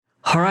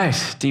All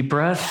right, deep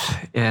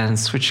breath and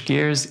switch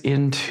gears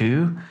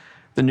into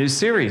the new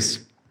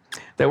series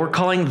that we're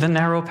calling The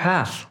Narrow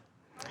Path.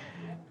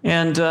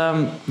 And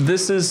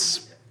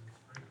this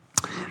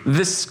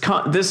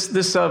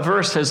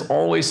verse has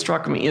always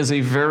struck me as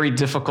a very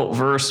difficult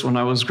verse when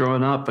I was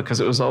growing up, because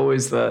it was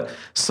always the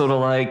sort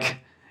of like,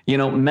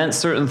 meant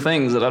certain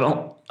things that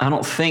I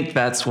don't think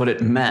that's what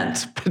it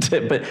meant,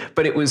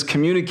 but it was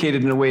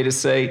communicated in a way to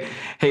say,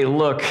 hey,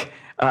 look,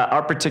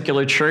 our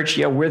particular church,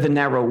 we're the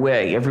narrow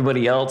way.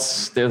 Everybody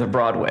else, they're the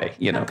broad way.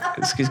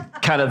 It's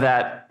kind of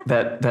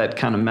that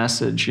kind of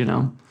message,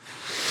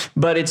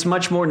 But it's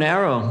much more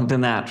narrow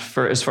than that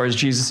as far as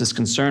Jesus is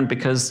concerned,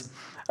 because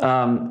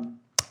the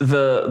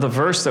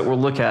verse that we'll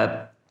look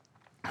at,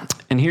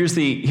 and here's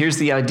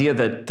the idea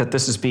that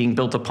this is being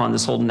built upon,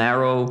 this whole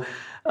narrow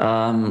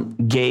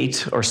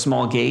gate or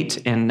small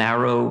gate and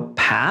narrow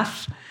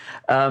path.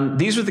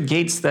 These are the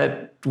gates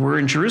that were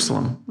in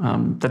Jerusalem.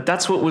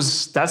 That's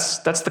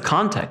the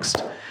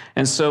context.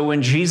 And so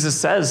when Jesus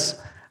says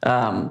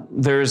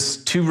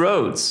there's two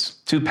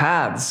roads, two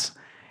paths,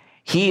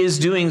 he is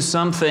doing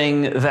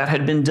something that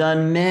had been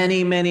done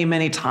many, many,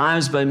 many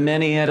times by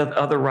many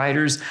other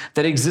writers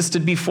that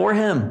existed before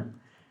him.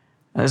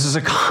 This is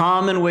a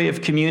common way of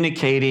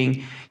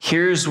communicating.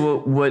 Here's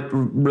what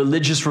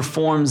religious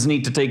reforms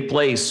need to take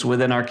place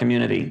within our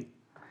community.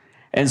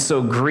 And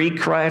so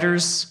Greek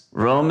writers,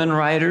 Roman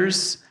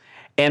writers,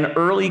 and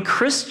early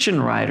Christian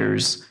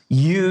writers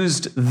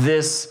used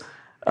this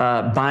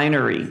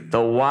binary, the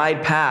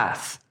wide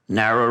path,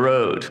 narrow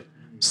road,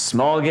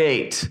 small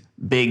gate,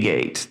 big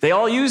gate. They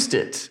all used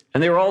it,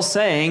 and they were all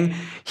saying,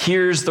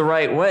 here's the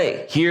right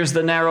way, here's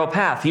the narrow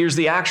path, here's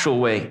the actual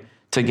way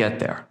to get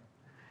there.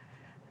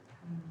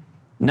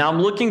 Now,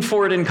 I'm looking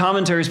for it in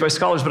commentaries by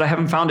scholars, but I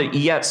haven't found it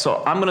yet,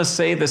 so I'm going to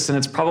say this, and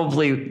it's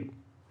probably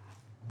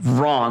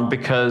wrong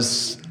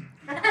because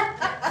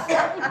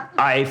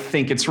I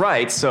think it's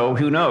right, so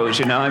who knows,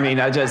 But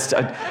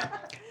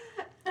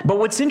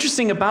what's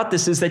interesting about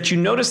this is that you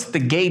notice that the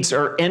gates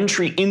are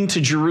entry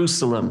into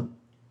Jerusalem,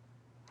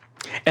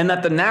 and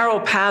that the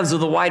narrow paths or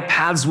the wide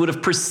paths would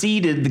have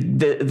preceded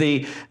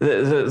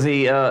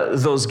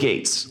those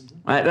gates.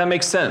 Right? That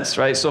makes sense,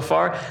 right? So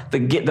far,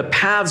 the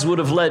paths would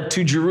have led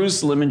to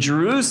Jerusalem, and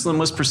Jerusalem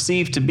was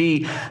perceived to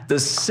be the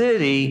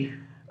city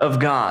of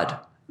God.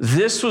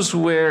 This was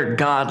where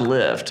God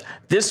lived.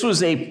 This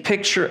was a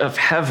picture of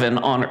heaven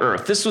on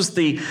earth. This was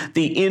the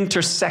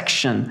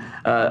intersection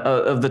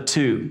of the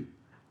two.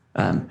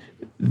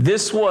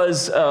 This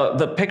was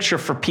the picture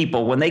for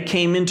people when they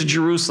came into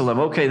Jerusalem.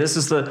 Okay, this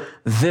is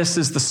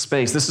the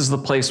space. This is the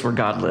place where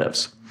God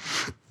lives.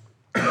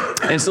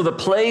 And so the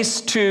place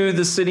to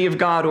the city of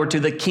God or to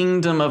the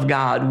kingdom of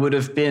God would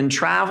have been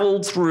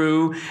traveled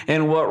through,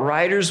 and what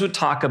writers would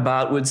talk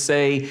about would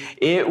say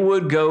it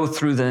would go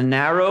through the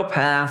narrow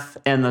path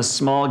and the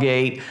small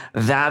gate.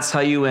 That's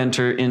how you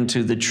enter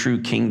into the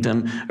true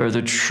kingdom or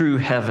the true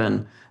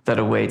heaven that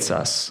awaits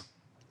us.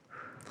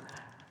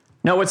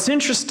 Now, what's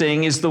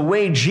interesting is the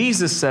way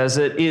Jesus says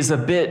it is a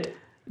bit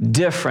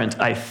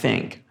different, I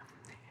think.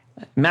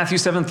 Matthew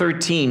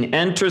 7:13,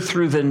 enter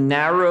through the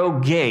narrow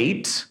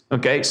gate.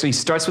 Okay, so he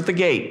starts with the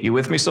gate. You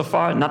with me so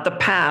far? Not the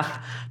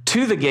path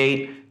to the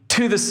gate,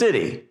 to the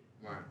city.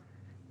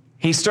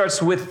 He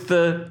starts with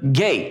the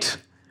gate.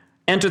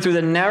 Enter through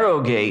the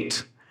narrow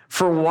gate,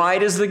 for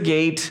wide is the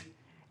gate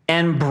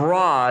and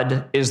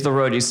broad is the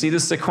road. You see the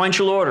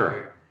sequential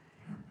order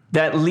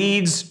that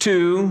leads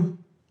to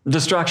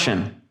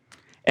destruction,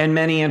 and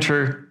many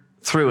enter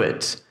through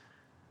it.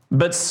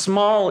 But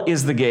small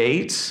is the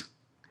gate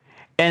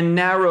and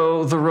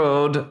narrow the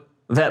road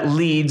that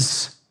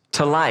leads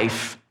to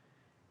life,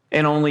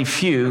 and only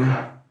few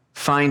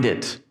find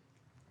it.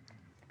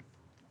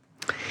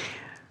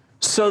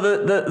 So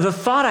the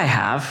thought I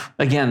have,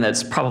 again,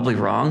 that's probably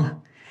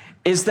wrong,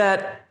 is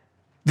that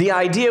the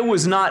idea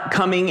was not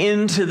coming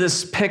into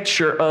this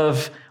picture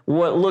of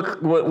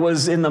what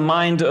was in the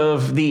mind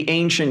of the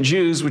ancient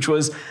Jews, which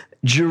was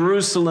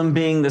Jerusalem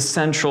being the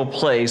central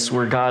place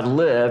where God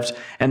lived,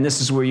 and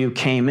this is where you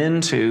came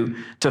into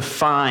to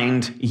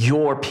find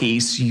your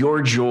peace,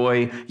 your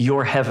joy,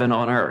 your heaven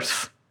on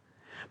earth.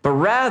 But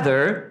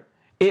rather,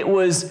 it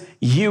was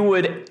you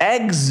would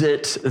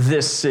exit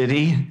this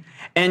city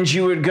and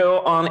you would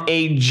go on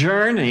a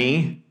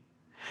journey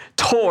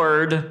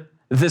toward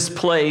this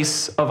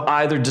place of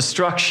either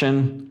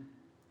destruction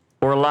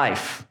or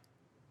life.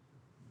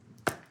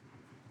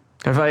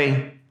 Have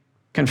I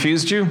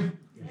confused you?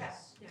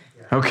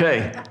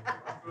 Okay.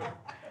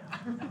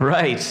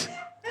 Right.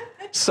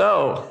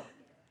 So,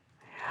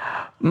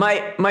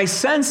 my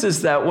sense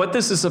is that what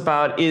this is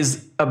about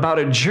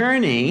a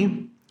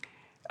journey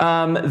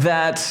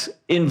that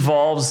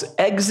involves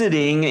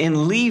exiting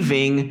and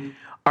leaving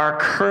our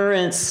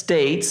current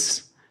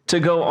states to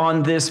go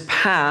on this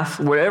path.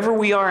 Wherever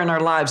we are in our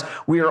lives,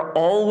 we are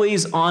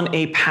always on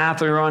a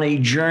path or on a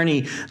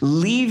journey,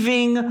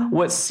 leaving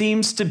what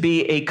seems to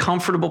be a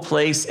comfortable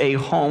place, a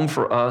home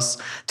for us,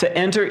 to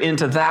enter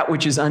into that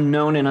which is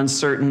unknown and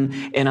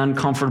uncertain and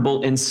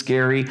uncomfortable and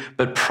scary,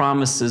 but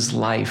promises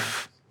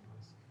life.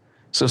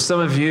 So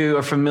some of you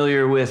are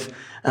familiar with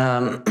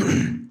Lord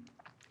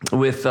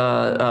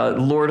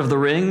of the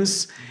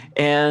Rings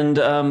and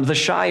the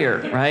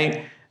Shire,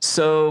 right?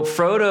 So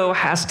Frodo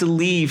has to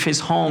leave his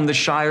home, the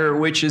Shire,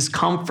 which is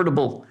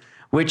comfortable,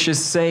 which is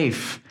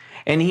safe.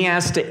 And he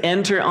has to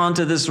enter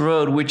onto this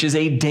road, which is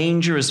a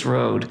dangerous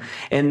road.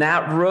 And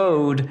that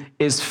road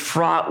is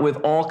fraught with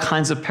all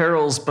kinds of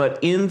perils. But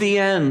in the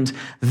end,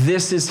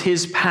 this is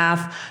his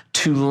path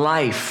to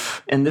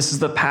life. And this is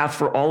the path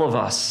for all of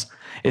us,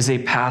 is a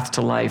path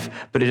to life.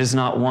 But it is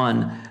not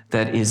one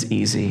that is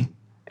easy.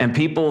 And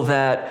people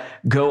that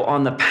go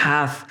on the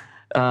path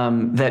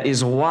that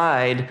is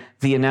wide,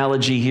 the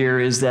analogy here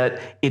is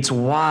that it's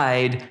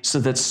wide so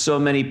that so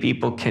many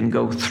people can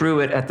go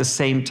through it at the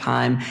same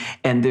time.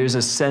 And there's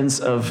a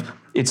sense of,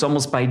 it's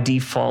almost by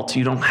default.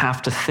 You don't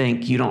have to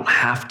think. You don't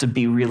have to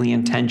be really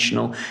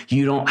intentional.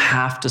 You don't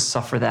have to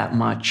suffer that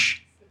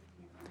much.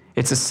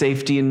 It's a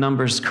safety in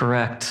numbers,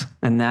 correct?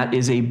 And that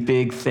is a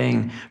big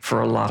thing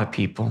for a lot of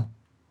people.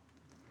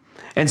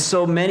 And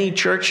so many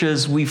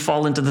churches, we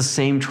fall into the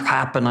same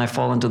trap, and I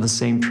fall into the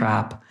same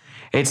trap.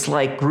 It's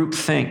like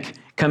groupthink.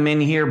 Come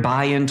in here,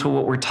 buy into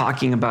what we're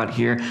talking about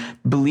here,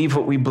 believe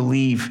what we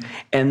believe.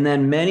 And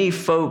then many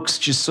folks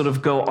just sort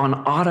of go on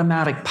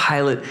automatic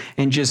pilot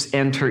and just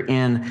enter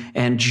in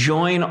and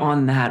join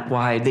on that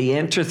wide. They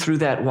enter through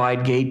that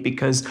wide gate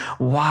because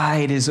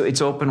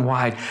it's open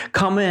wide.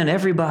 Come in,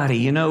 everybody.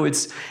 You know,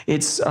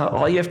 it's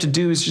all you have to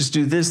do is just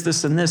do this,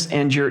 this, and this,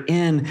 and you're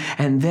in,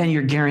 and then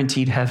you're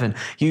guaranteed heaven.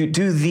 You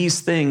do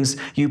these things.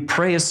 You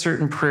pray a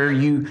certain prayer.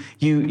 You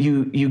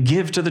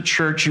give to the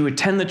church. You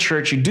attend the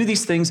church. You do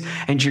these things,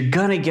 and you're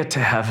going to get to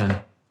heaven.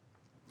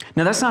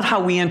 Now, that's not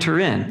how we enter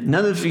in.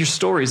 None of your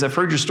stories, I've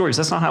heard your stories,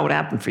 that's not how it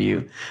happened for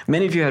you.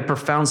 Many of you had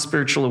profound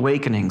spiritual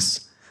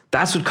awakenings.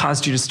 That's what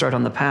caused you to start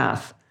on the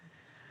path.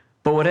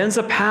 But what ends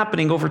up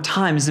happening over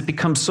time is it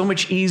becomes so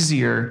much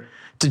easier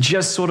to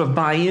just sort of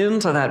buy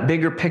into that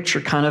bigger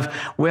picture kind of,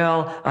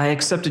 well, I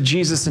accepted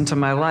Jesus into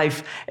my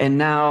life, and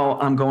now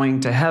I'm going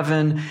to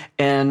heaven,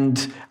 and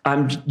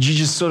you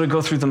just sort of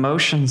go through the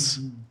motions,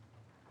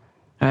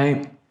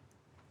 right?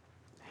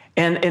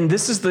 And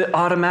this is the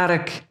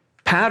automatic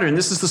pattern.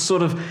 This is the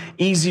sort of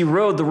easy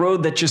road, the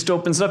road that just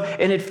opens up.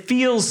 And it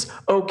feels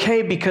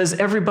okay because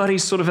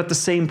everybody's sort of at the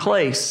same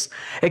place,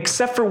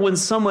 except for when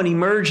someone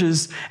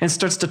emerges and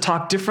starts to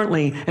talk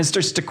differently and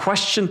starts to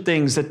question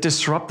things that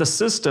disrupt the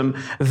system.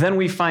 Then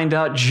we find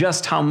out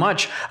just how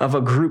much of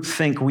a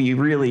groupthink we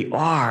really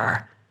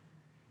are.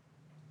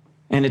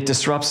 And it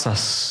disrupts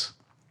us.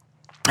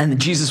 And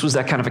Jesus was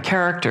that kind of a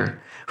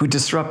character who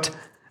disrupted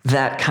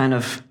that kind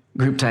of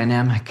group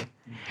dynamic.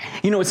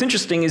 You know, what's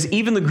interesting is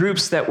even the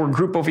groups that were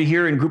group over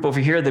here and group over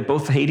here that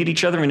both hated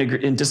each other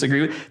and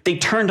disagreed, they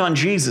turned on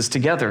Jesus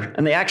together,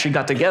 and they actually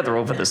got together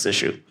over this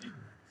issue.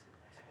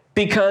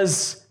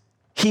 Because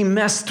he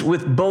messed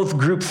with both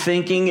group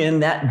thinking,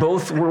 and that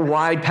both were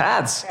wide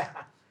paths.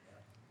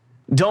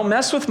 Don't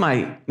mess with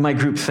my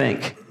group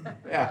think.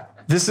 Yeah.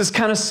 This is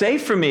kind of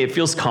safe for me. It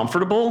feels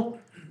comfortable.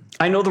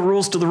 I know the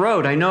rules to the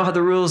road. I know how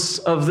the rules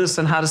of this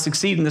and how to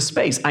succeed in this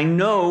space. I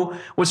know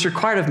what's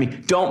required of me.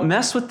 Don't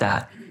mess with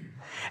that.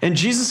 And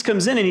Jesus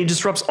comes in and he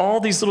disrupts all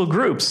these little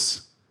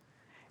groups.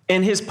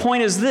 And his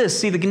point is this: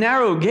 see, the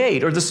narrow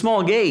gate or the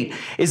small gate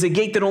is a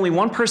gate that only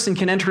one person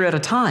can enter at a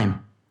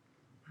time.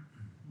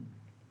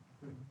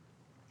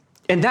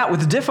 And that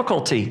with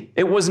difficulty.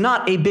 It was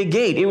not a big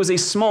gate. It was a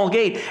small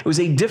gate. It was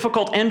a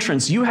difficult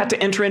entrance. You had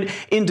to enter in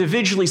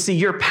individually. See,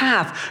 your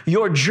path,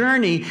 your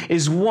journey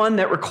is one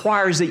that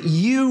requires that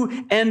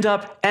you end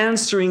up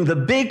answering the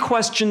big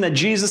question that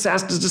Jesus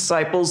asked his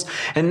disciples.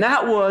 And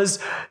that was,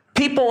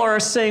 people are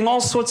saying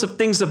all sorts of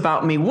things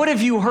about me. What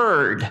have you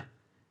heard?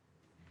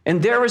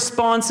 And their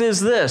response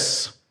is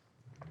this.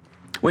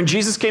 When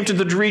Jesus came to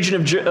the region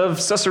of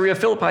Caesarea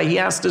Philippi, he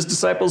asked his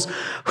disciples,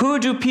 "Who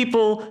do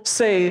people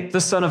say the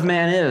Son of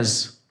Man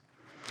is?"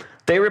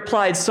 They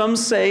replied, "Some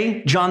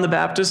say John the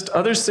Baptist,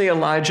 others say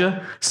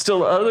Elijah,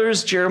 still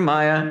others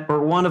Jeremiah or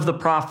one of the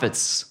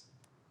prophets."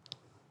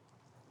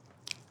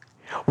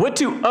 What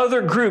do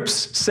other groups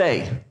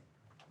say?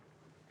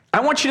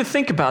 I want you to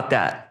think about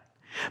that.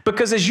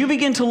 Because as you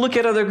begin to look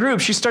at other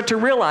groups, you start to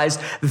realize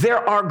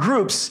there are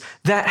groups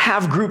that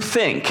have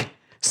groupthink.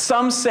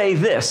 Some say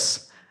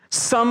this.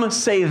 Some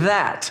say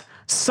that.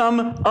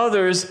 Some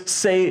others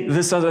say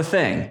this other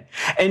thing.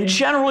 And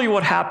generally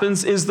what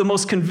happens is the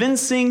most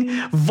convincing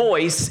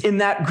voice in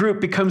that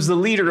group becomes the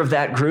leader of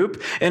that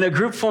group, and a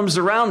group forms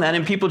around that,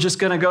 and people just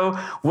going to go,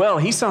 well,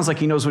 he sounds like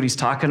he knows what he's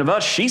talking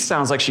about. She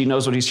sounds like she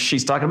knows what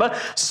she's talking about.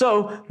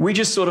 So we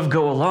just sort of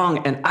go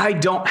along, and I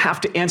don't have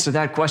to answer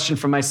that question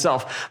for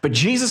myself. But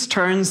Jesus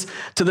turns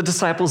to the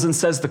disciples and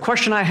says, the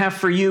question I have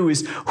for you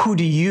is, who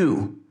do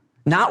you?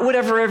 Not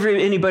whatever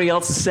anybody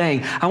else is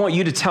saying. I want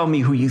you to tell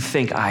me who you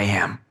think I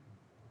am.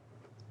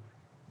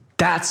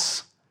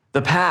 That's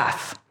the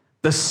path,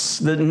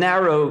 the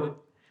narrow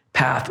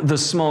path, the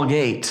small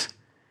gate.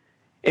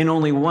 And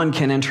only one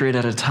can enter it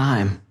at a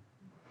time.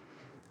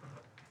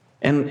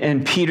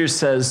 And Peter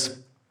says,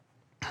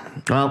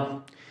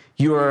 well,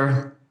 you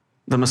are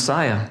the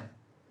Messiah.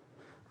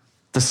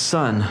 the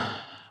Son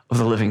of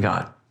the living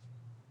God.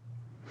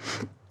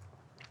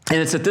 And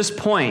it's at this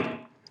point,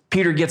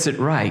 Peter gets it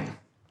right.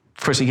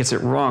 Of course, he gets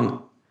it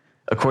wrong.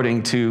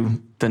 According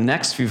to the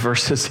next few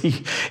verses,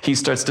 he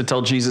starts to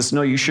tell Jesus,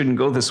 no, you shouldn't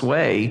go this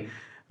way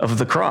of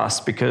the cross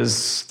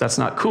because that's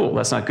not cool.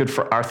 That's not good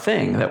for our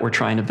thing that we're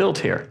trying to build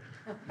here.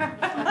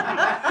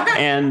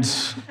 And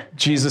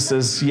Jesus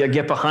says, yeah,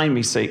 get behind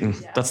me, Satan.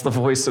 That's the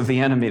voice of the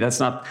enemy. That's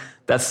not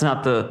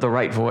the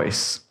right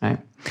voice, right?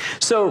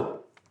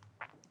 So,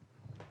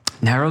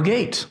 narrow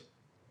gate.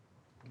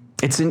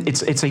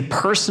 It's a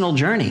personal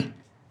journey.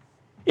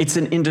 It's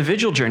an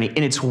individual journey, and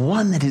it's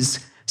one that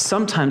is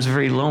sometimes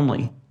very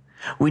lonely.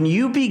 When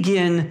you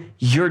begin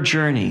your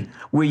journey,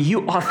 where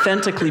you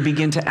authentically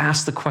begin to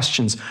ask the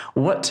questions,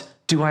 what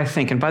do I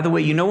think? And by the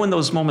way, you know when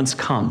those moments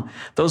come.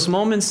 Those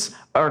moments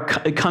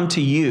come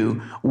to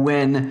you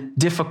when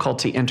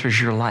difficulty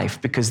enters your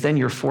life, because then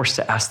you're forced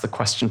to ask the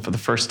question for the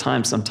first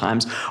time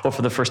sometimes, or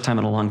for the first time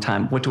in a long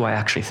time, what do I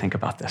actually think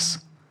about this?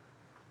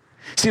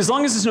 See, as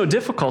long as there's no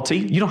difficulty,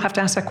 you don't have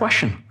to ask that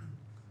question.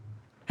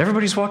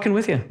 Everybody's walking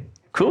with you.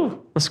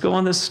 Cool, let's go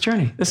on this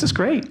journey. This is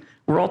great.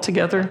 We're all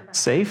together,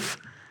 safe.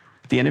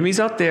 The enemy's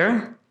out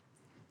there.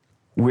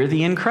 We're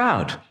the in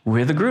crowd.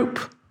 We're the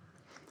group.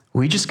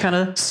 We just kind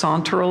of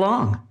saunter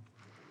along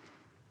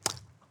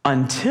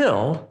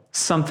until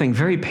something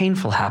very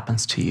painful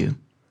happens to you.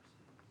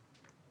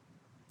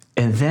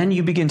 And then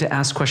you begin to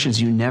ask questions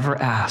you never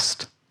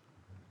asked.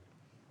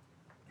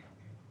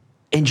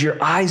 And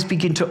your eyes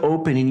begin to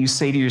open and you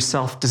say to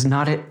yourself, does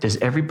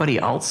everybody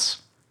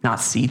else not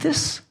see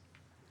this?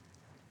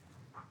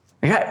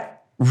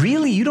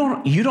 Really, you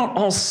don't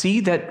all see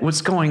that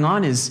what's going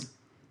on is,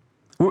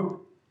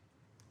 who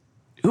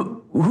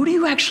do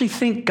you actually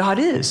think God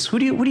is? What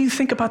do you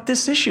think about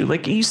this issue?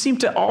 Like, you seem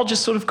to all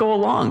just sort of go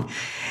along.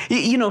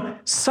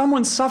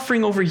 Someone's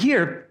suffering over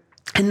here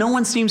and no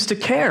one seems to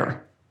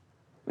care.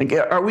 Like,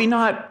 are we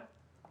not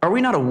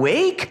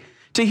awake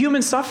to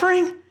human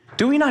suffering?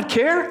 Do we not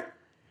care?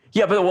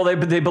 Yeah,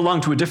 but they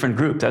belong to a different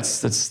group.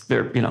 That's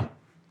their,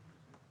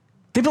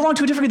 they belong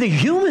to a different group. They're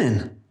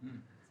human.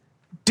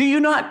 Do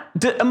you not,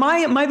 am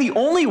I the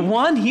only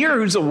one here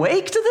who's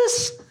awake to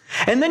this?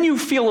 And then you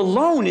feel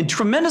alone and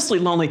tremendously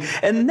lonely.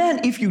 And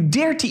then if you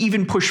dare to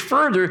even push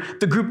further,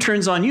 the group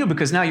turns on you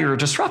because now you're a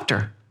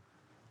disruptor.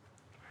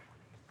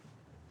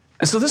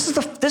 And so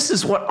this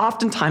is what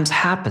oftentimes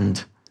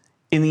happened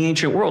in the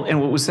ancient world, and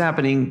what was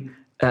happening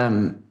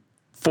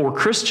for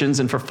Christians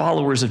and for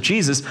followers of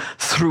Jesus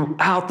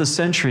throughout the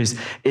centuries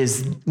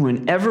is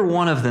whenever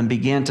one of them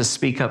began to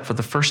speak up for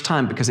the first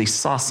time because they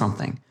saw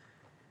something,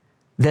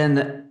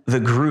 then the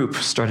group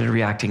started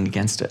reacting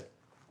against it.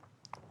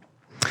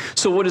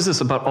 So what is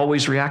this about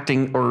always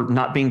reacting or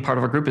not being part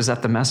of a group? Is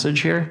that the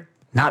message here?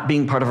 Not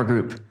being part of a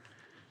group.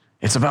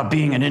 It's about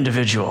being an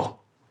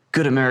individual.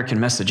 Good American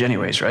message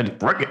anyways,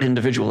 right? Rugged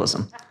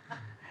individualism.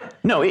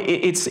 No,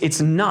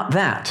 it's not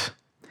that.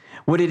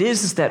 What it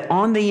is that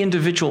on the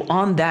individual,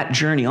 on that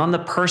journey, on the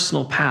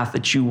personal path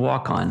that you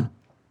walk on,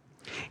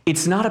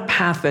 it's not a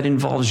path that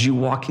involves you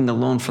walking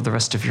alone for the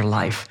rest of your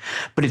life,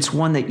 but it's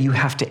one that you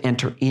have to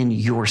enter in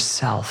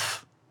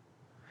yourself.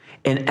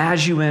 And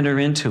as you enter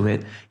into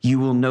it, you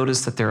will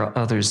notice that there are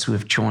others who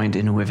have joined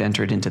and who have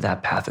entered into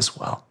that path as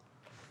well.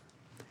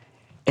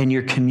 And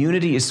your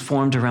community is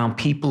formed around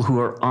people who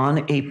are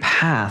on a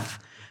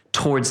path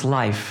towards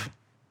life.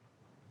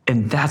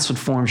 And that's what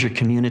forms your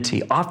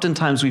community.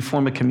 Oftentimes we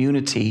form a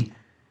community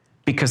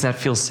because that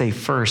feels safe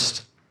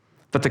first.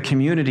 But the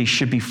community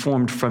should be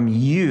formed from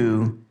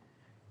you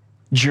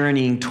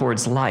journeying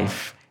towards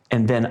life,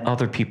 and then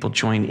other people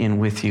join in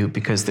with you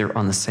because they're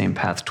on the same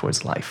path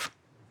towards life.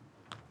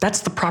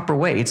 That's the proper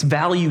way. It's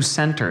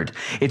value-centered.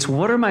 It's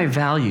what are my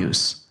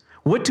values?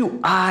 What do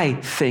I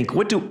think?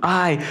 What do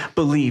I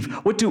believe?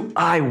 What do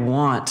I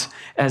want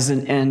as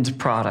an end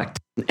product,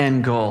 an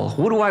end goal?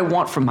 What do I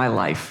want from my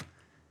life?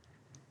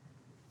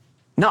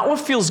 Not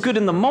what feels good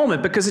in the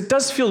moment, because it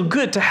does feel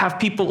good to have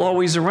people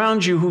always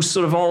around you who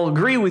sort of all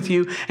agree with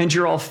you and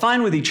you're all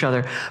fine with each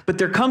other. But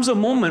there comes a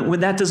moment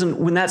when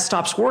that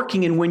stops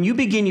working, and when you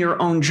begin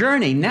your own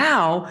journey.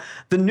 Now,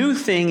 the new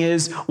thing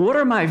is, what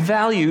are my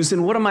values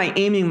and what am I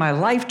aiming my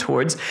life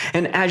towards?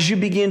 And as you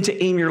begin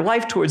to aim your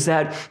life towards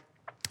that,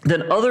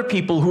 then other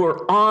people who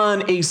are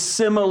on a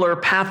similar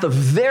path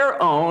of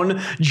their own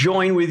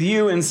join with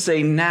you and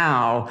say,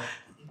 now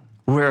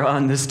we're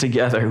on this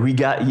together.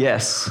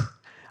 Yes.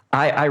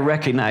 I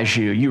recognize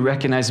you. You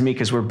recognize me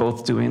because we're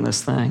both doing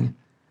this thing.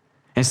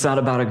 It's not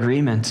about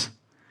agreement,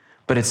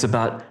 but it's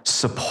about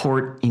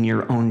support in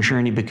your own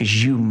journey,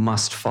 because you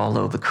must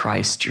follow the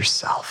Christ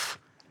yourself,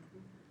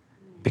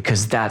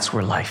 because that's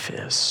where life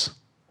is.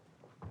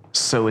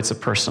 So it's a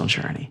personal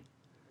journey.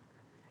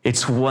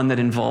 It's one that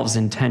involves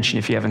intention,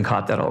 if you haven't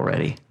caught that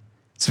already.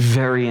 It's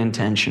very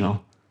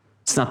intentional.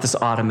 It's not this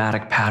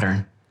automatic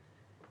pattern.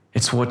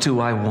 It's what do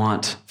I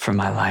want for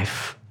my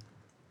life?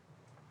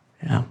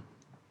 Yeah.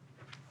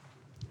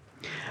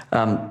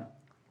 I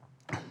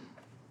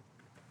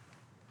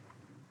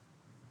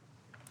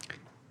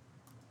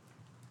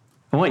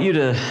want you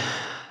to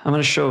I'm going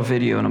to show a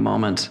video in a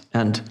moment,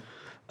 and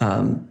what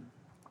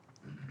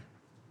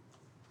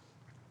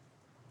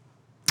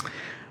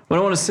I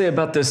want to say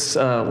about this,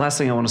 last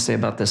thing I want to say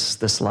about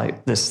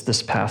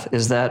this path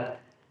is that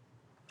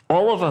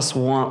all of us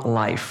want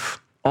life.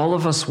 All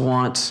of us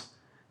want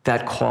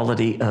that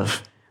quality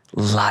of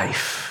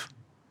life,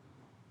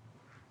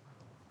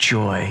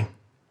 joy,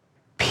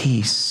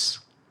 peace,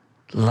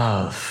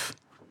 love.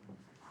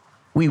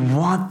 We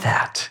want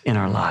that in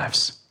our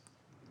lives.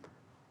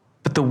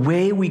 But the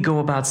way we go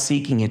about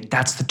seeking it,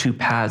 that's the two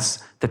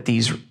paths that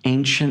these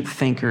ancient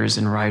thinkers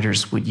and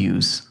writers would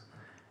use.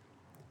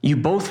 You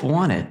both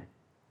want it.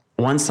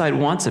 One side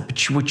wants it,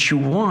 but what you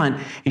want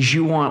is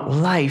you want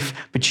life,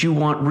 but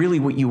really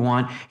what you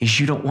want is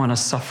you don't want to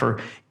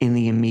suffer in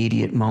the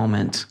immediate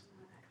moment.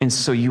 And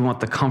so you want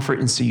the comfort,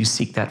 and so you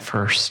seek that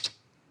first.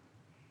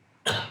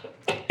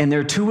 And there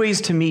are two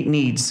ways to meet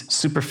needs,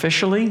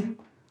 superficially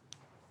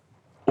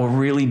or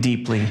really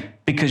deeply,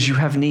 because you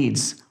have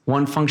needs.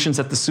 One functions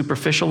at the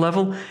superficial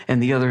level,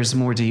 and the other is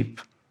more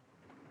deep.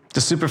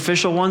 The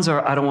superficial ones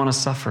are, I don't want to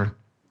suffer.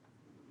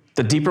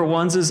 The deeper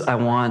ones is, I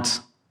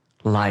want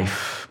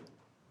life.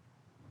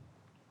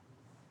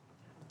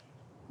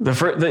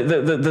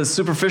 The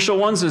superficial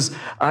ones is,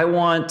 I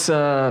want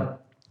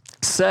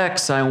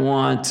sex, I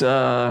want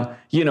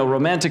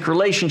romantic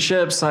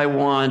relationships, I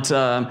want,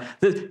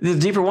 the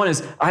deeper one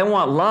is, I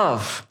want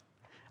love.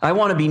 I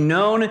want to be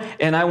known,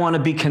 and I want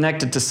to be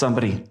connected to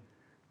somebody.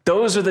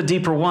 Those are the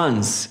deeper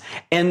ones.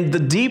 And the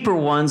deeper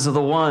ones are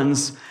the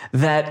ones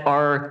that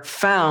are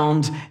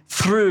found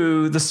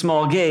through the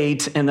small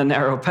gate and the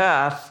narrow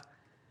path.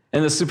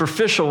 And the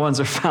superficial ones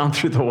are found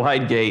through the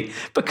wide gate,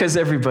 because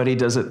everybody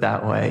does it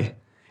that way.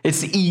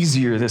 It's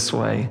easier this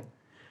way.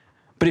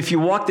 But if you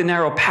walk the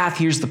narrow path,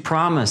 here's the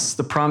promise.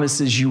 The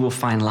promise is you will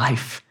find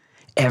life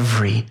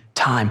every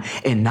time,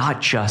 and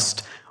not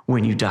just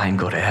when you die and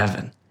go to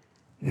heaven.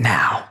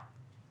 Now.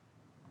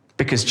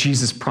 Because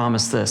Jesus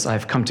promised this,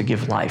 I've come to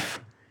give life,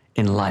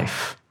 in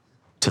life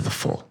to the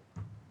full.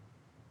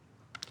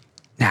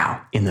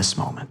 Now, in this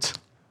moment.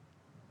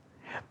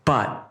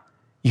 But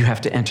you have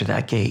to enter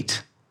that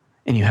gate,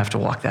 and you have to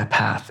walk that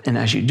path. And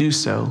as you do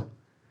so,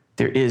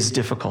 there is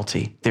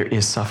difficulty, there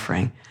is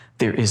suffering,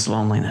 there is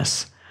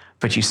loneliness,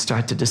 but you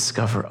start to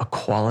discover a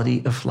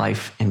quality of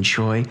life and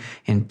joy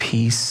and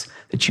peace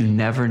that you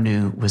never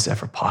knew was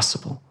ever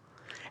possible.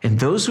 And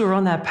those who are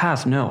on that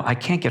path know, I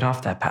can't get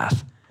off that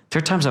path. There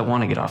are times I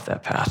want to get off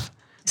that path.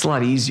 It's a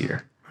lot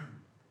easier.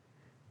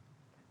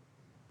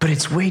 But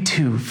it's way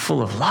too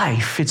full of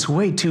life. It's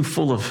way too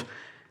full of,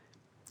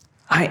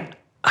 I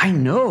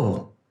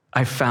know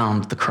I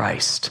found the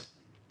Christ,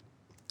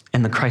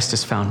 and the Christ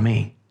has found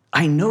me.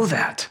 I know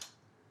that.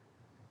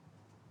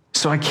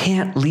 So I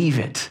can't leave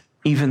it,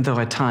 even though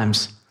at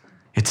times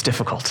it's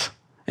difficult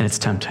and it's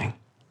tempting.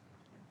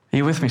 Are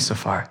you with me so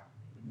far?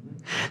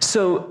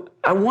 So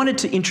I wanted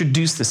to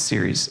introduce this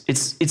series.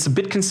 It's a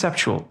bit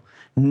conceptual.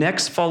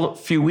 Next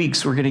few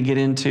weeks, we're going to get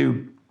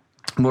into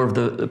more of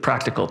the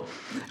practical.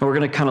 And we're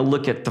going to kind of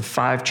look at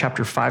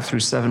chapter 5 through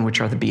 7, which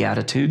are the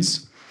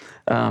Beatitudes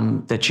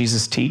that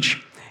Jesus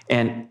teach.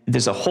 And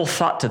there's a whole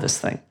thought to this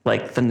thing,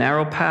 like the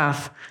narrow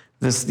path.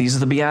 These are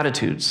the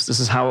Beatitudes.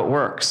 This is how it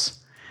works.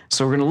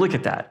 So we're going to look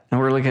at that, and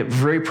we're going to look at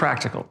very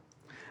practical.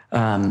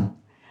 But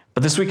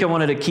this week I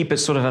wanted to keep it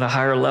sort of at a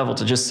higher level,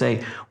 to just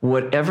say,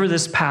 whatever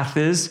this path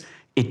is,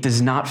 it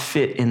does not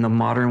fit in the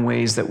modern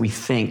ways that we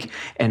think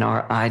and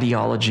our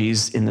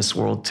ideologies in this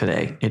world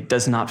today. It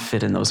does not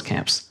fit in those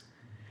camps.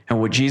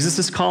 And what Jesus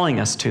is calling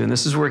us to, and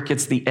this is where it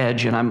gets the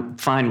edge, and I'm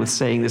fine with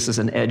saying this is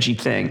an edgy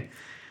thing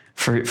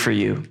for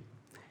you,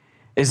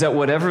 is that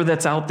whatever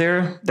that's out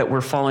there that we're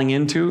falling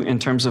into in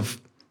terms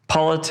of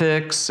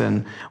politics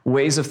and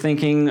ways of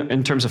thinking,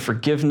 in terms of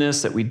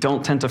forgiveness, that we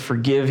don't tend to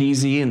forgive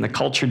easy, and the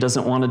culture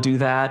doesn't want to do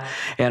that,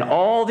 and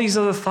all these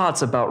other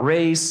thoughts about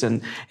race,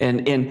 and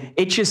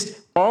it just,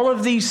 all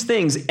of these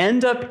things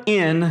end up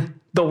in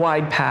the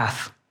wide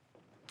path.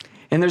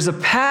 And there's a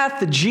path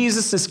that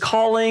Jesus is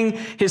calling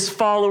his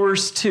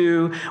followers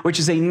to, which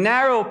is a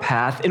narrow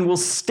path, and will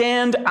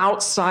stand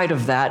outside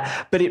of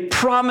that, but it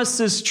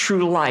promises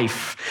true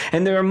life.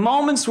 And there are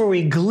moments where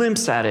we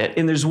glimpse at it,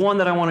 and there's one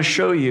that I want to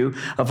show you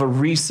of a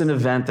recent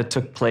event that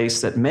took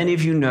place that many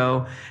of you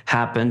know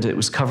happened. It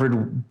was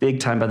covered big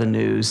time by the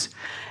news.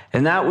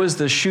 And that was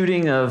the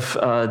shooting of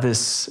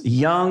this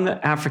young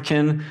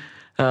African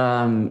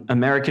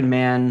American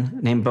man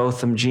named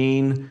Botham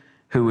Jean,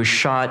 who was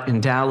shot in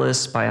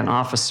Dallas by an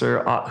officer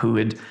who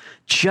had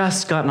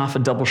just gotten off a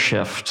double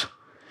shift.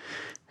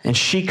 And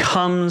she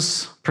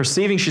comes,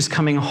 perceiving she's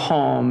coming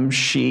home,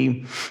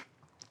 she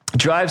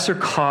drives her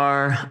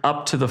car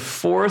up to the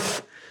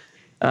fourth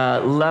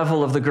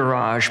level of the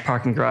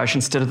parking garage,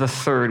 instead of the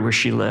third where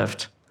she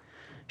lived.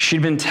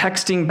 She'd been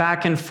texting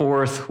back and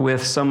forth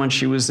with someone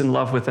she was in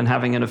love with and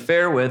having an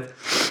affair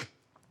with,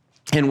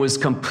 and was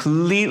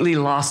completely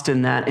lost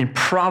in that, and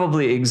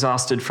probably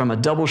exhausted from a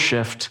double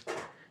shift,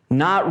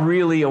 not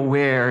really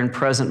aware and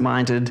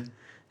present-minded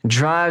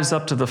drives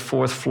up to the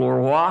fourth floor,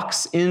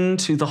 walks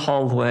into the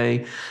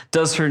hallway,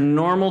 does her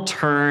normal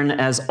turn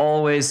as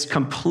always,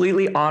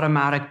 completely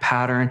automatic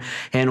pattern,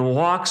 and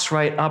walks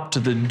right up to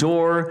the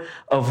door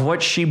of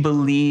what she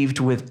believed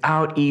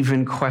without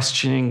even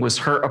questioning was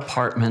her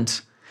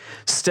apartment.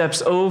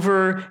 Steps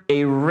over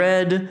a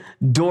red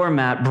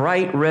doormat,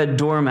 bright red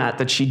doormat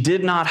that she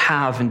did not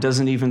have and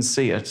doesn't even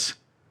see it.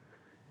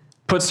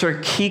 Puts her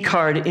key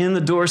card in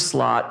the door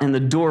slot and the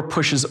door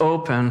pushes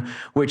open,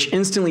 which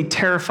instantly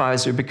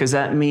terrifies her because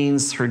that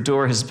means her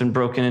door has been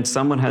broken and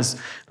someone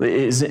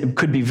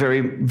could be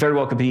very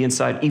well could be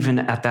inside even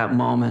at that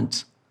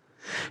moment.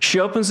 She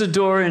opens the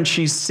door and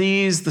she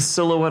sees the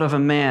silhouette of a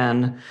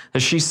man that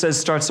she says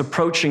starts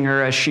approaching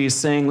her as she is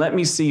saying, "Let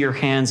me see your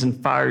hands,"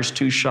 and fires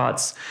 2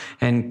 shots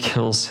and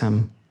kills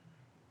him.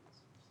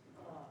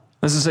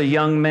 This is a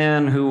young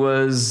man who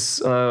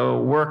was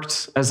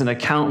worked as an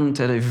accountant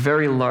at a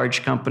very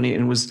large company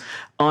and was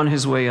on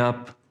his way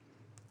up,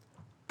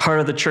 part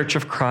of the Church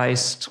of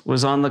Christ,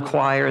 was on the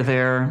choir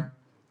there,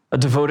 a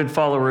devoted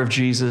follower of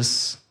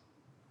Jesus,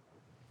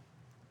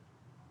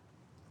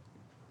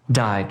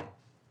 died.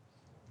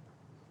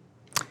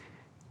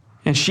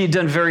 And she had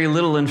done very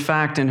little, in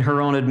fact, in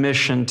her own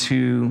admission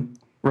to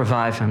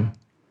revive him.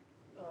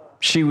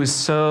 She was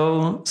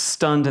so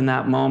stunned in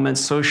that moment,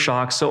 so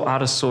shocked, so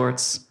out of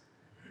sorts.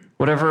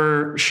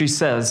 Whatever she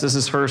says, this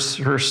is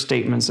her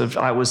statements of,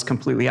 "I was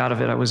completely out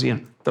of it, I was,"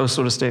 those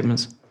sort of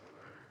statements.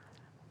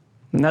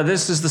 Now,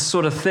 this is the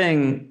sort of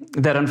thing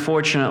that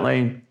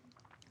unfortunately,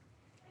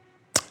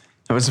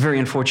 it was very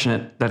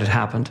unfortunate that it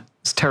happened.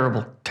 It's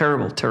terrible,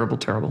 terrible, terrible,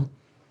 terrible.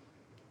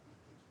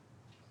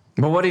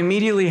 But what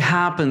immediately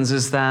happens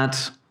is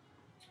that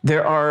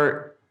there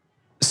are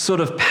sort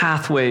of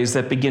pathways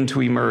that begin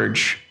to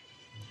emerge.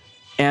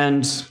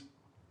 And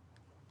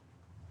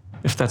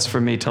if that's for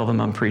me, tell them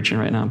I'm preaching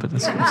right now, but I'm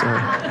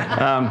sorry.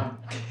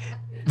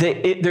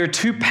 There are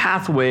 2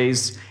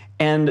 pathways,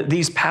 and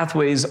these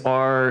pathways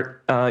are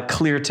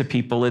clear to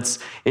people. It's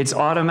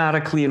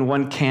automatically in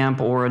one camp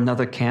or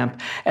another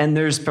camp. And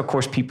there's, of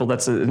course, people,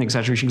 that's an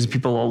exaggeration, because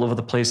people all over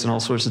the place in all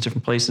sorts of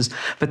different places.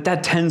 But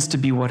that tends to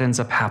be what ends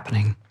up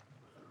happening.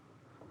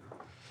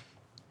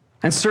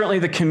 And certainly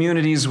the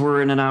communities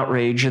were in an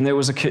outrage, and there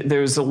was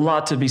a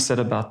lot to be said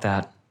about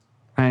that,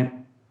 right?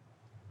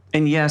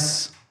 And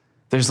yes,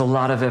 there's a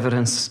lot of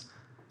evidence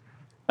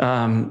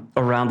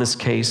around this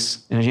case,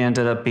 and he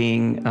ended up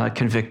being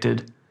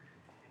convicted.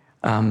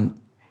 And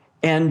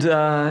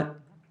there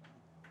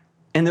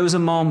was a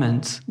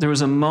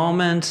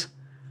moment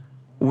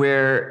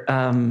where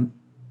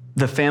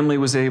the family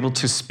was able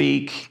to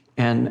speak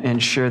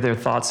and share their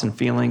thoughts and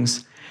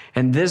feelings.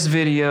 And this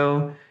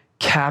video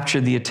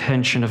captured the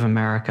attention of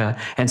America,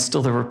 and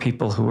still there were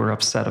people who were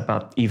upset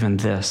about even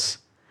this.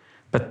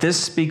 But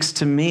this speaks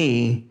to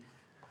me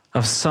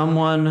of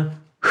someone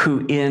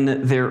who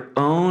in their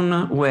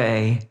own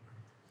way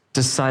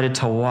decided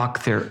to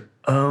walk their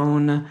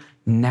own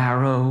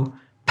narrow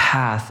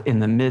path in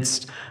the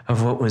midst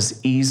of what was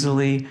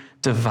easily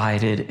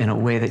divided in a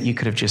way that you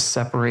could have just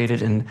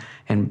separated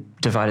and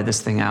divided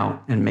this thing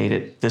out and made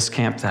it this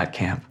camp, that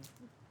camp.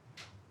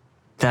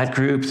 That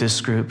group,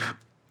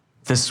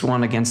 this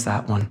one against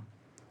that one.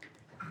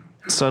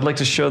 So I'd like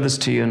to show this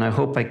to you, and I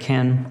hope I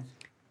can.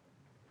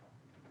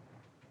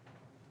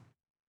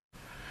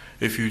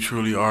 If you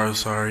truly are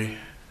sorry,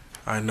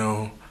 I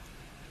know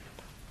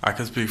I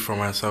can speak for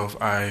myself.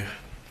 I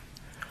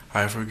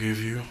forgive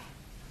you.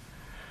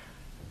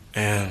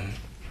 And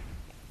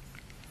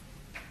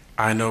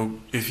I know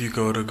if you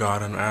go to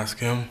God and ask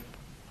him,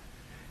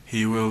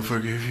 he will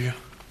forgive you.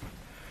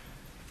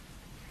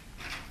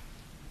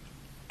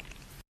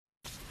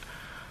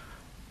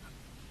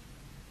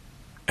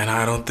 And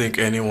I don't think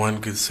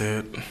anyone could say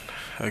it.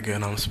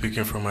 Again, I'm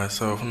speaking for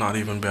myself, not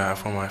even bad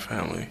for my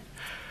family.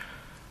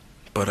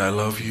 But I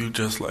love you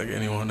just like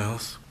anyone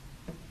else.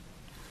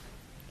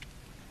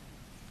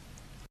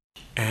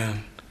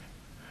 And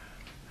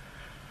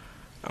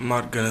I'm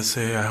not gonna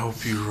say I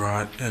hope you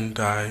rot and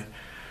die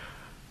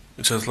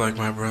just like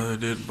my brother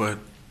did, but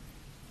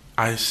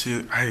I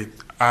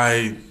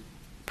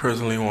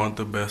personally want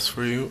the best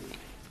for you.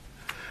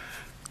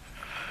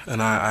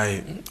 And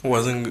I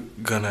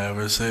wasn't gonna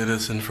ever say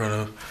this in front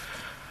of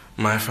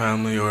my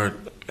family or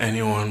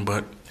anyone,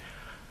 but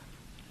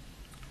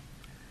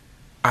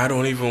I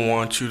don't even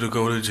want you to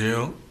go to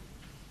jail.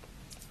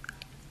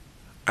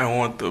 I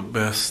want the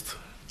best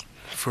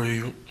for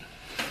you.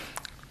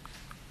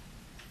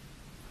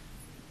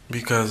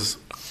 Because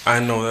I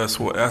know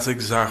that's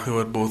exactly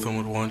what both of them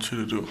would want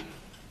you to do.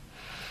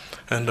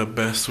 And the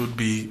best would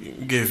be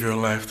give your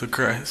life to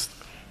Christ.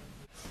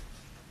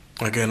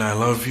 Again, I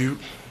love you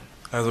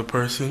as a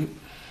person.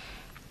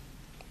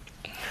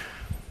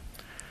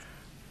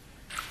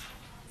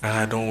 And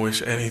I don't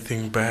wish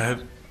anything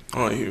bad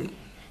on you.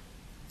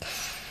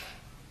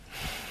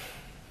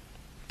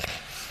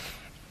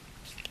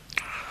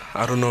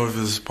 I don't know if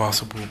this is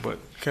possible, but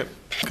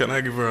can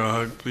I give her a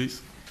hug,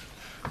 please?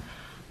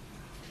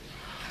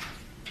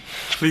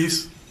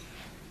 Please?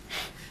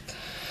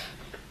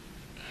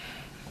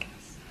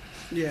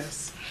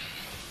 Yes.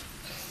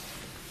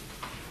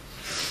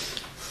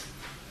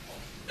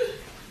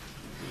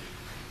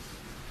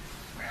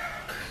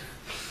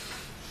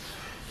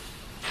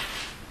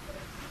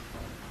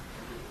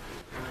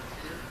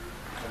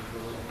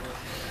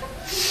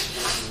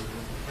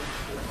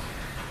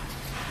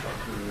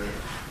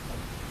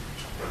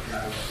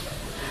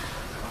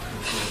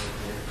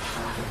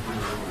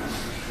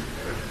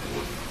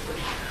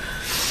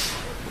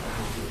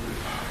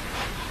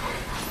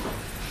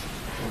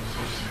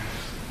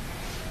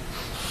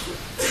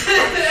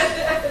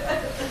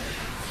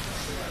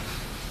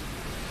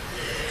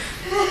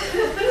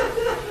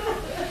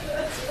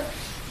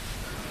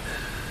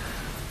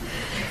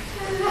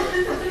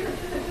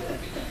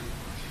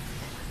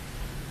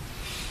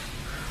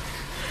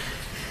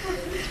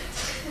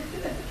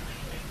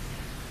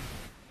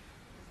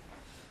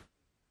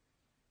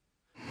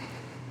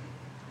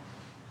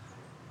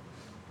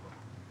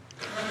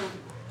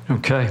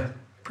 Okay,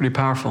 pretty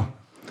powerful.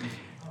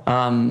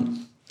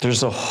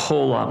 There's a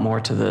whole lot more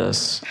to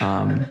this.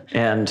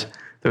 And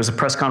there was a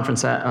press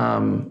conference that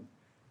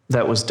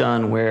was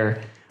done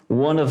where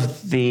one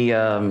of the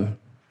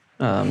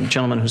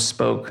gentlemen who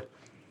spoke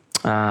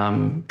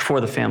for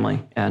the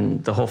family,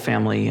 and the whole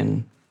family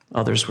and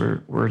others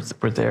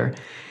were there.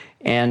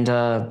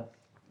 And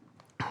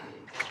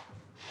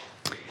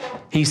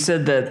he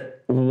said that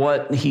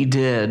what he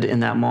did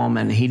in that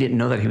moment, he didn't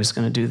know that he was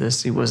going to do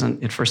this. He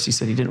wasn't, at first he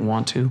said he didn't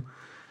want to.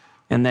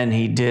 And then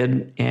he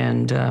did,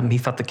 and he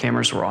thought the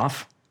cameras were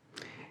off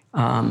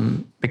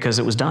because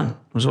it was done,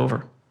 it was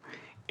over.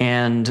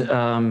 And,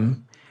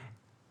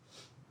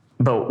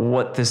 but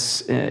what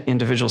this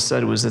individual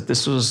said was that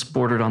this was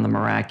bordered on the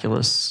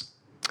miraculous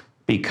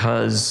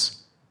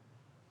because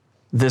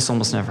this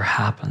almost never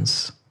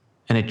happens.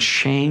 And it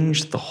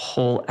changed the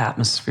whole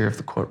atmosphere of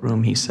the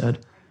courtroom, he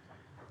said.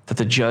 That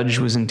the judge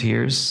was in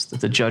tears,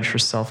 that the judge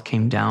herself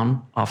came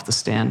down off the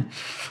stand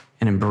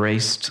and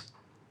embraced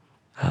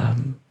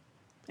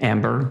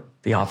Amber,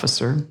 the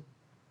officer.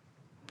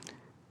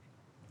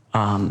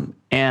 And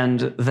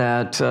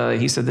that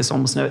he said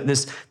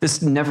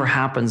this never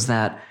happens,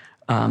 that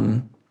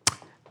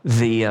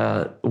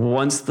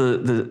once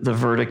the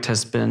verdict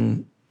has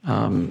been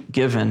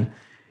given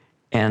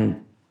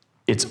and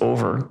it's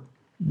over,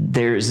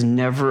 there's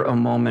never a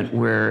moment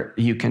where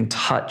you can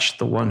touch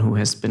the one who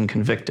has been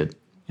convicted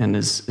and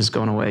is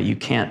going away. You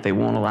can't. They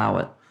won't allow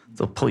it.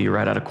 They'll pull you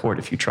right out of court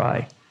if you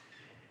try.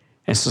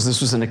 And so this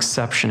was an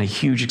exception, a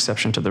huge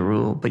exception to the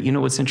rule. But you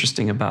know what's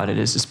interesting about it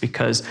is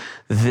because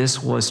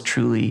this was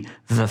truly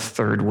the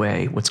third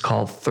way, what's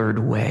called third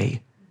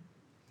way.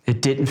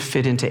 It didn't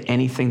fit into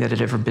anything that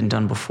had ever been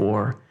done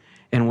before.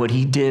 And what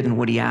he did and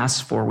what he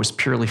asked for was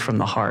purely from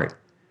the heart.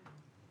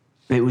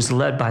 It was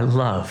led by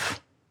love,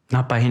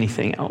 not by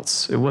anything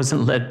else. It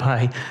wasn't led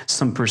by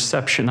some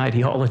perception,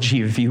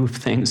 ideology, view of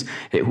things.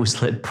 It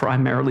was led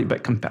primarily by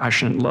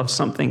compassion and love,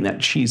 something that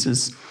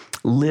Jesus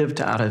lived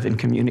out of and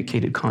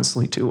communicated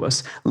constantly to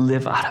us.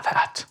 Live out of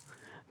that.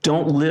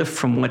 Don't live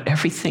from what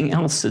everything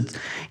else that,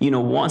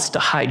 wants to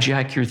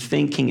hijack your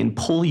thinking and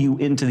pull you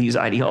into these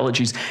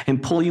ideologies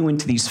and pull you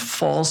into these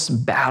false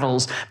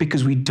battles,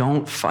 because we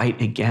don't fight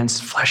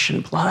against flesh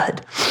and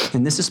blood.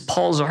 And this is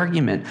Paul's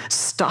argument.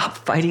 Stop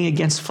fighting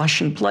against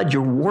flesh and blood.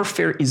 Your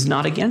warfare is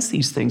not against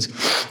these things.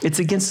 It's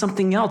against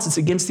something else. It's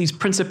against these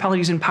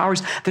principalities and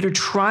powers that are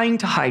trying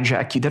to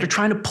hijack you, that are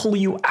trying to pull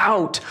you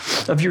out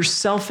of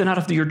yourself and out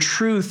of your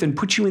truth and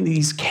put you in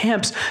these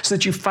camps so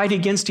that you fight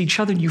against each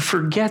other and you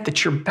forget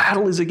that your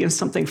battle is against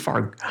something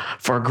far,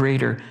 far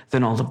greater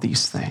than all of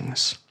these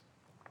things.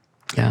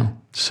 Yeah,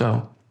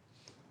 so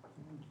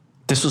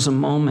this was a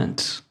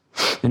moment,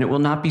 and it will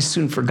not be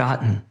soon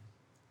forgotten.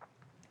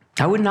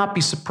 I would not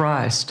be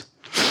surprised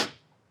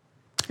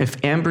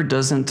if Amber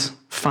doesn't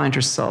find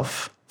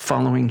herself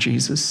following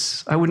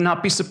Jesus. I would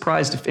not be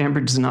surprised if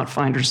Amber does not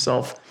find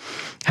herself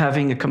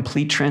having a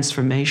complete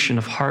transformation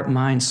of heart,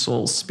 mind,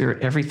 soul,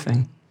 spirit,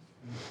 everything.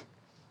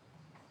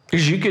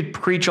 Because you could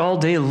preach all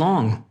day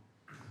long,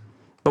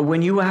 but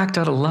when you act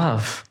out of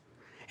love,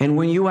 and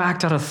when you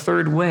act out of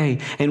third way,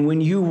 and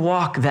when you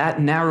walk that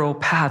narrow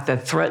path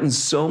that threatens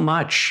so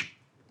much,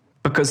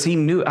 because he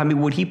knew,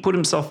 what he put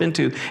himself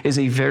into is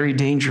a very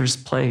dangerous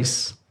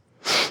place.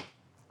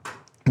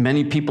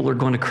 Many people are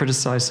going to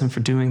criticize him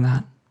for doing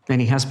that,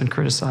 and he has been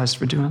criticized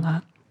for doing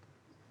that.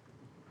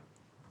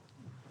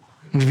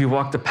 And if you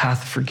walk the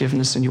path of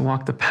forgiveness and you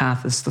walk the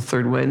path, it's the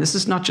third way. And this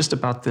is not just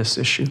about this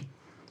issue.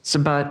 It's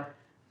about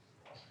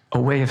a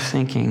way of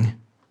thinking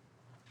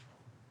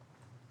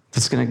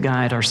that's going to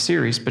guide our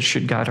series, but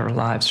should guide our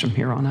lives from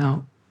here on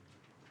out.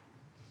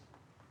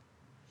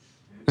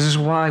 This is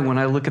why when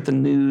I look at the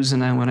news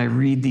and when I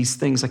read these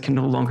things, I can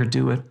no longer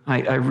do it.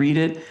 I read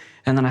it,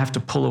 and then I have to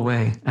pull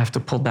away. I have to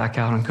pull back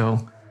out and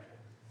go,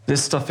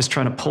 This stuff is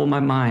trying to pull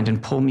my mind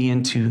and pull me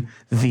into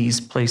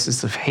these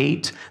places of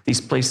hate, these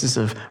places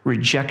of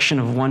rejection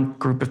of one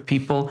group of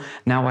people.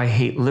 Now I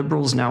hate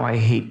liberals. Now I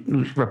hate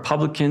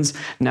Republicans.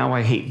 Now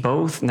I hate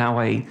both. Now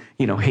I,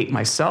 hate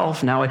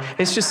myself.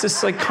 It's just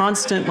this like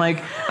constant,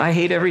 like, I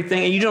hate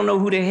everything. And you don't know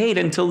who to hate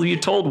until you're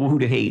told who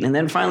to hate. And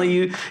then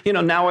finally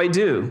now I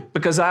do,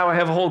 because now I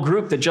have a whole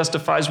group that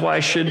justifies why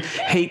I should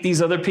hate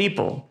these other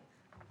people.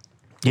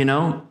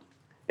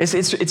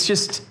 It's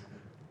just...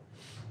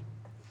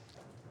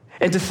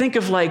 And to think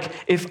of like,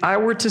 if I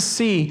were to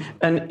see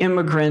an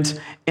immigrant,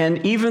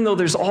 and even though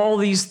there's all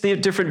these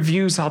different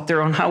views out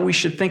there on how we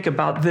should think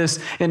about this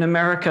in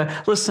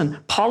America,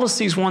 listen,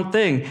 policy is one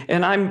thing,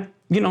 and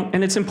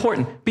and it's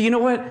important. But you know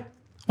what?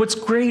 What's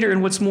greater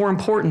and what's more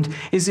important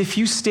is if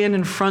you stand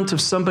in front of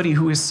somebody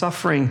who is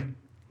suffering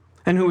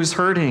and who is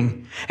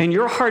hurting, and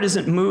your heart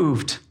isn't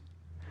moved.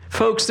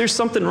 Folks, there's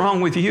something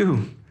wrong with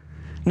you.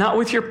 Not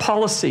with your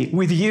policy,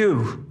 with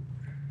you.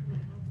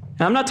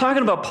 And I'm not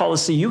talking about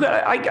policy.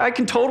 I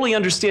can totally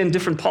understand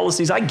different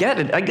policies. I get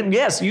it.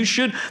 Yes,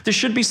 there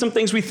should be some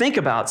things we think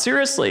about.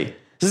 Seriously.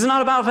 This is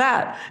not about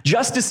that.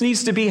 Justice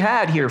needs to be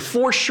had here,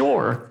 for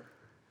sure.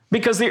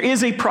 Because there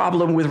is a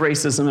problem with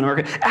racism in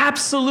America.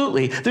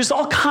 Absolutely. There's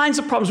all kinds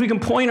of problems we can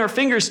point our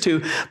fingers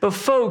to. But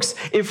folks,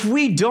 if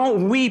we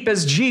don't weep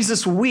as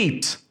Jesus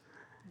wept,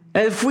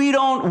 and if we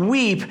don't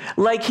weep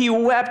like he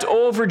wept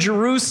over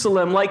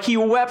Jerusalem, like he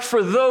wept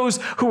for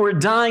those who were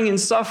dying and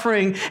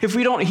suffering, if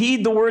we don't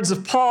heed the words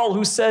of Paul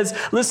who says,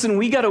 listen,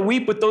 we got to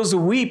weep with those who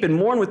weep and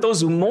mourn with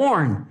those who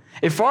mourn.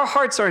 If our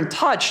hearts aren't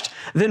touched,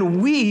 then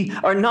we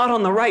are not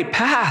on the right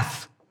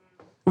path.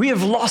 We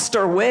have lost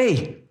our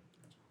way.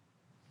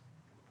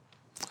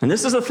 And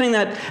this is the thing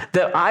that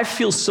I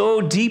feel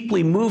so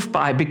deeply moved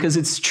by, because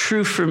it's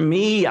true for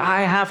me.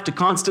 I have to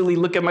constantly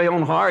look at my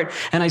own heart,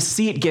 and I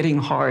see it getting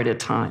hard at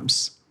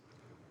times.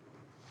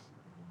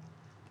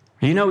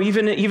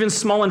 Even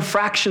small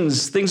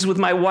infractions, things with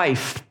my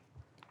wife.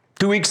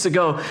 2 weeks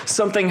ago,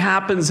 something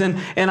happens, and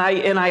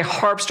I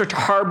start to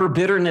harbor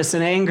bitterness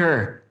and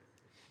anger.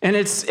 And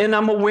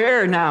I'm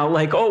aware now,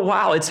 like, oh,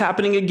 wow, it's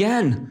happening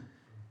again.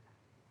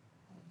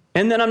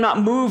 And then I'm not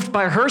moved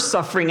by her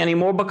suffering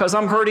anymore because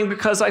I'm hurting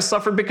because I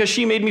suffered because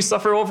she made me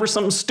suffer over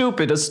something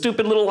stupid, a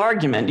stupid little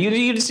argument.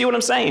 You see what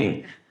I'm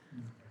saying?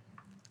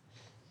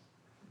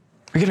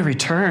 We got to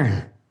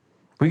return.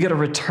 We got to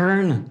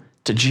return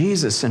to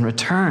Jesus and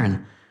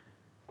return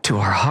to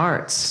our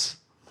hearts.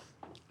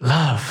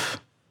 Love,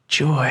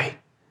 joy,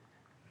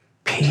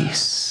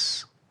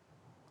 peace,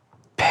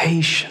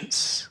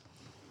 patience,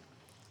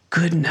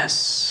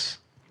 goodness,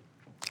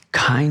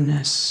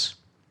 kindness,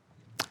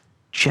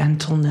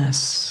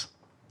 gentleness,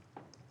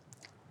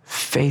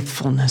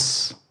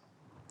 faithfulness,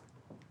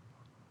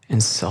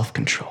 and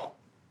self-control.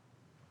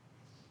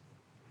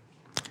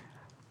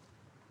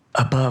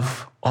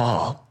 Above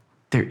all,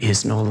 there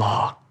is no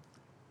law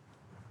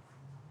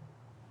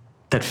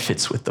that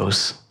fits with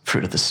those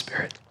fruit of the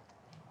Spirit.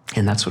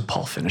 And that's what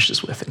Paul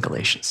finishes with in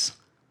Galatians.